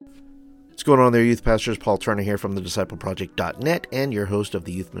What's going on there, youth pastors? Paul Turner here from thediscipleproject.net and your host of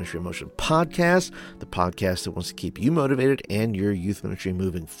the Youth Ministry in Motion podcast, the podcast that wants to keep you motivated and your youth ministry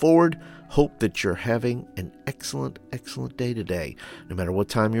moving forward. Hope that you're having an excellent day today. No matter what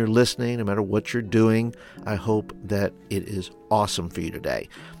time you're listening, no matter what you're doing, I hope that it is awesome for you today.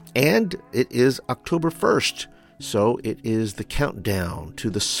 And it is October 1st, so it is the countdown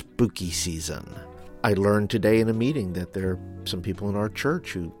to the spooky season. I learned today in a meeting that there are some people in our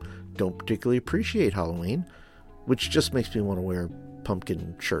church who don't particularly appreciate Halloween, which just makes me want to wear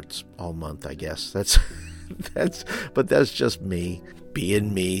pumpkin shirts all month, I guess. But that's just me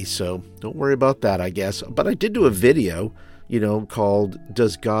being me, so don't worry about that, I guess. But I did do a video, called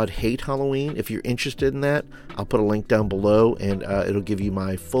Does God Hate Halloween? If you're interested in that, I'll put a link down below, and it'll give you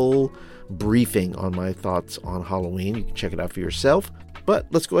my full briefing on my thoughts on Halloween. You can check it out for yourself. But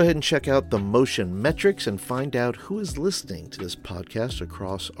let's go ahead and check out the motion metrics and find out who is listening to this podcast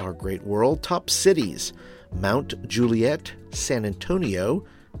across our great world. Top cities: Mount Juliet, San Antonio,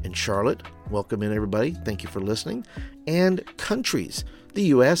 and Charlotte. Welcome in, everybody. Thank you for listening. And countries: the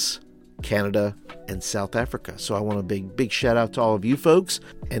U.S., Canada, and South Africa. So I want a big shout out to all of you folks.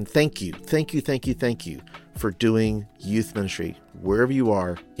 And thank you for doing youth ministry wherever you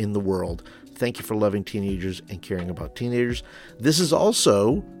are in the world. Thank you for loving teenagers and caring about teenagers. This is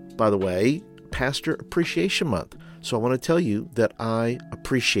also, by the way, Pastor Appreciation Month. So I want to tell you that I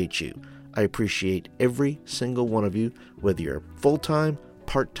appreciate you. I appreciate every single one of you, whether you're full-time,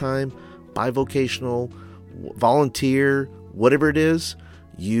 part-time, bivocational, volunteer, whatever it is,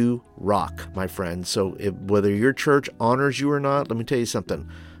 you rock, my friend. So whether your church honors you or not, let me tell you something.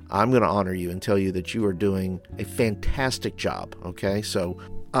 I'm going to honor you and tell you that you are doing a fantastic job, okay? So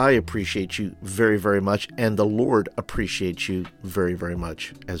I appreciate you very, very much, and the Lord appreciates you very, very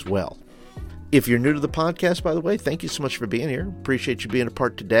much as well. If you're new to the podcast, by the way, thank you so much for being here. Appreciate you being a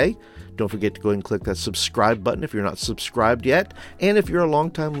part today. Don't forget to go ahead and click that subscribe button if you're not subscribed yet. And if you're a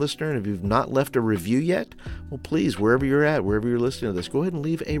longtime listener and if you've not left a review yet, well, please, wherever you're at, wherever you're listening to this, go ahead and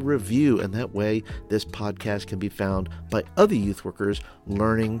leave a review. And that way, this podcast can be found by other youth workers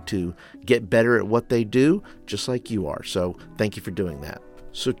learning to get better at what they do, just like you are. So thank you for doing that.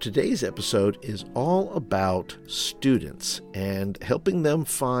 So today's episode is all about students and helping them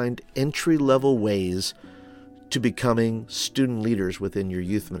find entry-level ways to becoming student leaders within your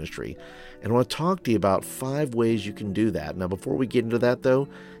youth ministry. And I want to talk to you about 5 ways you can do that. Now, before we get into that, though,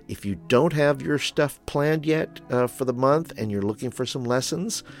 if you don't have your stuff planned yet for the month and you're looking for some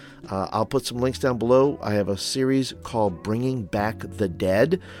lessons, I'll put some links down below. I have a series called Bringing Back the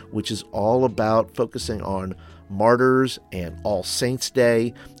Dead, which is all about focusing on martyrs and All Saints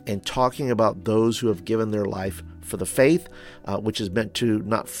Day and talking about those who have given their life for the faith, which is meant to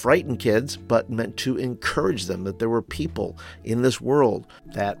not frighten kids, but meant to encourage them that there were people in this world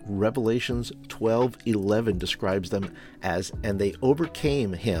that Revelations 12:11 describes them as, and they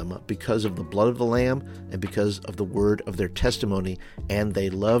overcame him because of the blood of the Lamb and because of the word of their testimony, and they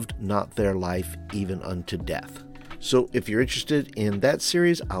loved not their life even unto death. So if you're interested in that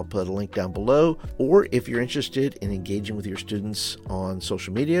series, I'll put a link down below. Or if you're interested in engaging with your students on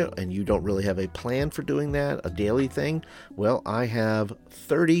social media and you don't really have a plan for doing that, a daily thing, well, I have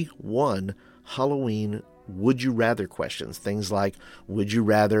 31 Halloween would you rather questions. Things like, would you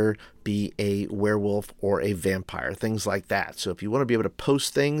rather be a werewolf or a vampire? Things like that. So if you want to be able to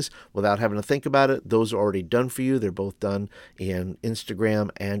post things without having to think about it, those are already done for you. They're both done in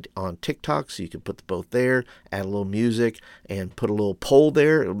Instagram and on TikTok. So you can put both there, add a little music, and put a little poll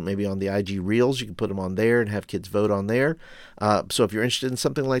there. Maybe on the IG Reels, you can put them on there and have kids vote on there. So if you're interested in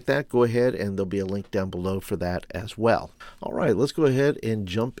something like that, go ahead and there'll be a link down below for that as well. All right, let's go ahead and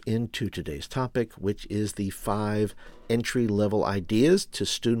jump into today's topic, which is the 5 entry-level ideas to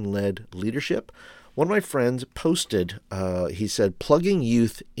student-led leadership. One of my friends posted, he said, plugging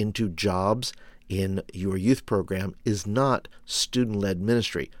youth into jobs in your youth program is not student-led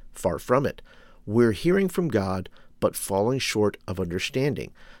ministry. Far from it. We're hearing from God, but falling short of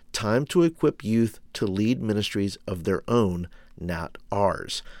understanding. Time to equip youth to lead ministries of their own, not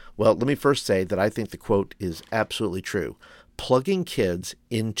ours. Well, let me first say that I think the quote is absolutely true. Plugging kids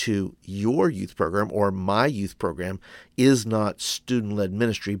into your youth program or my youth program is not student-led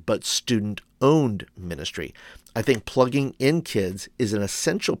ministry, but student-owned ministry. I think plugging in kids is an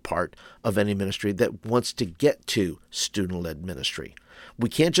essential part of any ministry that wants to get to student-led ministry. We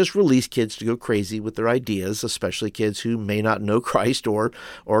can't just release kids to go crazy with their ideas, especially kids who may not know Christ or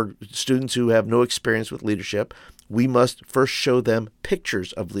students who have no experience with leadership. We must first show them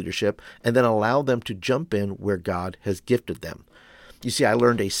pictures of leadership and then allow them to jump in where God has gifted them. You see, I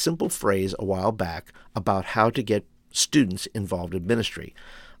learned a simple phrase a while back about how to get students involved in ministry.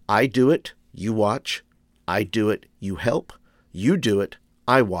 I do it, you watch. I do it, you help. You do it,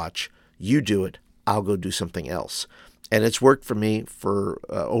 I watch. You do it, I'll go do something else. And it's worked for me for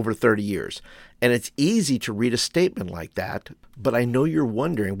over 30 years. And it's easy to read a statement like that, but I know you're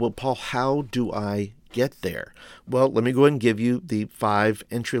wondering, well, Paul, how do I get there? Well, let me go ahead and give you the 5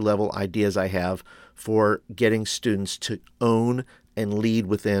 entry-level ideas I have for getting students to own and lead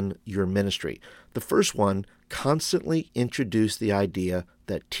within your ministry. The first one, constantly introduce the idea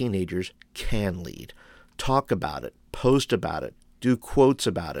that teenagers can lead. Talk about it, post about it, do quotes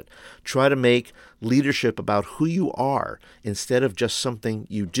about it. Try to make leadership about who you are instead of just something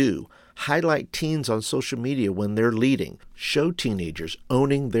you do. Highlight teens on social media when they're leading. Show teenagers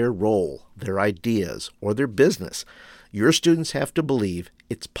owning their role, their ideas, or their business. Your students have to believe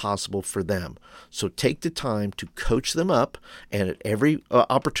it's possible for them. So take the time to coach them up, and at every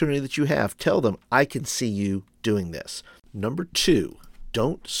opportunity that you have, tell them, I can see you doing this. Number 2,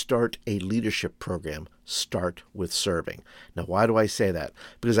 don't start a leadership program. Start with serving. Now, why do I say that?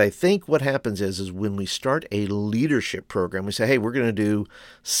 Because I think what happens is when we start a leadership program, we say, hey, we're going to do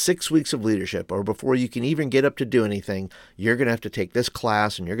 6 weeks of leadership, or before you can even get up to do anything, you're going to have to take this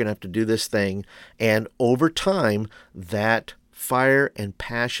class and you're going to have to do this thing. And over time, that fire and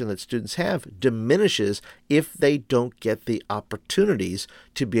passion that students have diminishes if they don't get the opportunities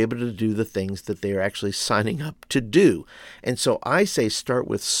to be able to do the things that they are actually signing up to do. And so I say start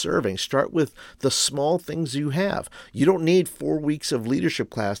with serving. Start with the small things you have. You don't need 4 weeks of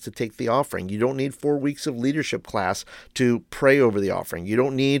leadership class to take the offering. You don't need 4 weeks of leadership class to pray over the offering. You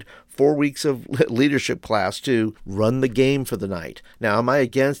don't need 4 weeks of leadership class to run the game for the night. Now, am I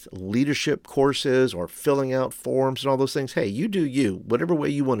against leadership courses or filling out forms and all those things? Hey, you do you, whatever way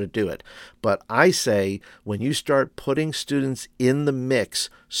you want to do it. But I say when you start putting students in the mix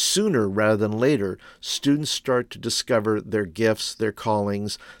sooner rather than later, students start to discover their gifts, their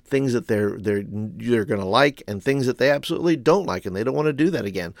callings, things that they're going to like and things that they absolutely don't like, and they don't want to do that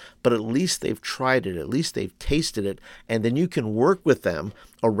again. But at least they've tried it, at least they've tasted it, and then you can work with them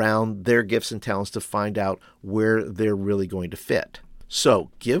around their gifts and talents to find out where they're really going to fit.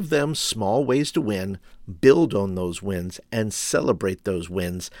 So give them small ways to win, build on those wins, and celebrate those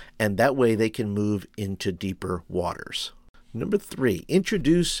wins, and that way they can move into deeper waters. Number 3,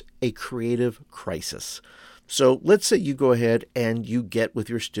 introduce a creative crisis. So let's say you go ahead and you get with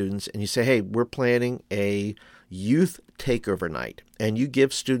your students and you say, hey, we're planning a youth takeover night, and you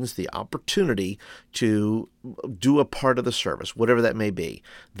give students the opportunity to do a part of the service, whatever that may be,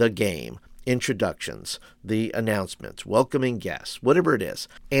 the game, introductions, the announcements, welcoming guests, whatever it is.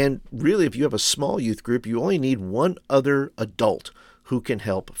 And really, if you have a small youth group, you only need one other adult who can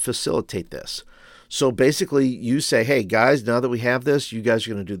help facilitate this. So basically, you say, hey, guys, now that we have this, you guys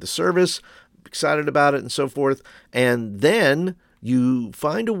are going to do the service, excited about it and so forth. And then you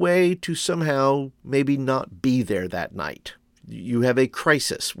find a way to somehow maybe not be there that night. You have a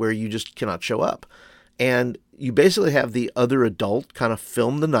crisis where you just cannot show up. And you basically have the other adult kind of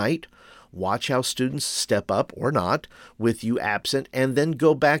film the night, watch how students step up or not with you absent, and then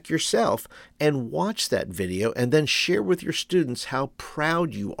go back yourself and watch that video and then share with your students how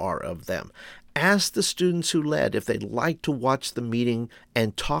proud you are of them. Ask the students who led if they'd like to watch the meeting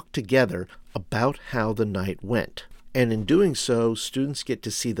and talk together about how the night went. And in doing so, students get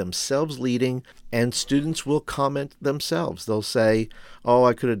to see themselves leading, and students will comment themselves. They'll say, oh,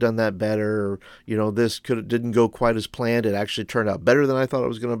 I could have done that better, or, this didn't go quite as planned. It actually turned out better than I thought it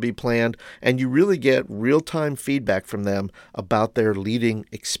was going to be planned. And you really get real-time feedback from them about their leading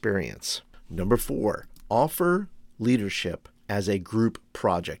experience. Number 4, offer leadership as a group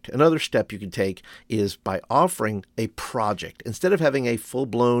project. Another step you can take is by offering a project. Instead of having a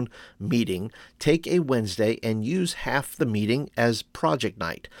full-blown meeting, take a Wednesday and use half the meeting as project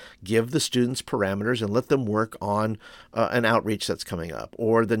night. Give the students parameters and let them work on an outreach that's coming up,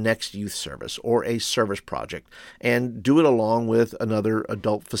 or the next youth service, or a service project, and do it along with another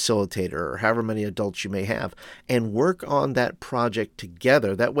adult facilitator, or however many adults you may have, and work on that project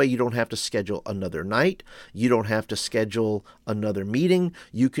together. That way you don't have to schedule another night. You don't have to schedule another meeting.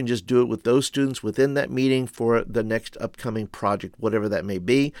 You can just do it with those students within that meeting for the next upcoming project, whatever that may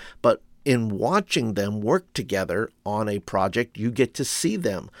be. But in watching them work together on a project, you get to see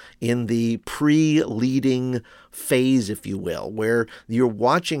them in the pre-leading phase, if you will, where you're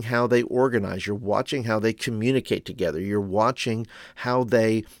watching how they organize, you're watching how they communicate together, you're watching how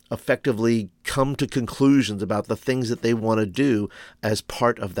they effectively come to conclusions about the things that they want to do as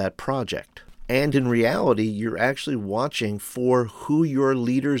part of that project. And in reality, you're actually watching for who your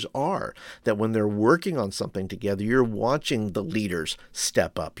leaders are. That when they're working on something together, you're watching the leaders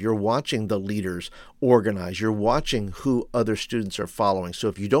step up. You're watching the leaders organize. You're watching who other students are following. So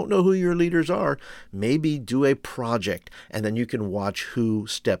if you don't know who your leaders are, maybe do a project and then you can watch who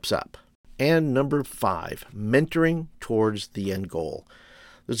steps up. And number 5, mentoring towards the end goal.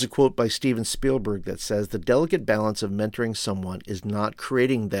 There's a quote by Steven Spielberg that says, "The delicate balance of mentoring someone is not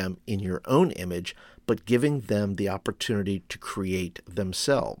creating them in your own image, but giving them the opportunity to create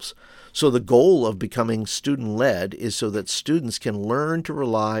themselves." So the goal of becoming student-led is so that students can learn to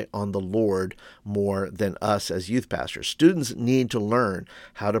rely on the Lord more than us as youth pastors. Students need to learn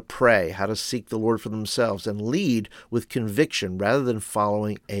how to pray, how to seek the Lord for themselves, and lead with conviction rather than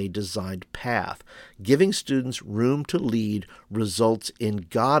following a designed path. Giving students room to lead results in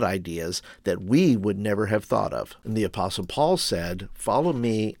God ideas that we would never have thought of. And the Apostle Paul said, "Follow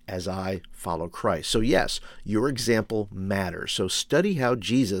me as I follow Christ." So yes, your example matters. So study how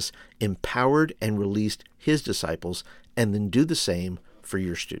Jesus empowered and released his disciples, and then do the same for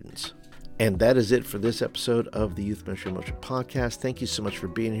your students. And that is it for this episode of the Youth Ministry in Motion podcast. Thank you so much for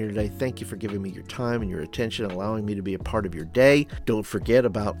being here today. Thank you for giving me your time and your attention, allowing me to be a part of your day. Don't forget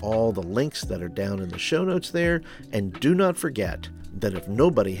about all the links that are down in the show notes there. And do not forget that if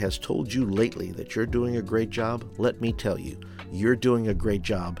nobody has told you lately that you're doing a great job, let me tell you, you're doing a great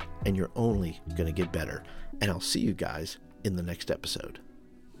job and you're only going to get better. And I'll see you guys in the next episode.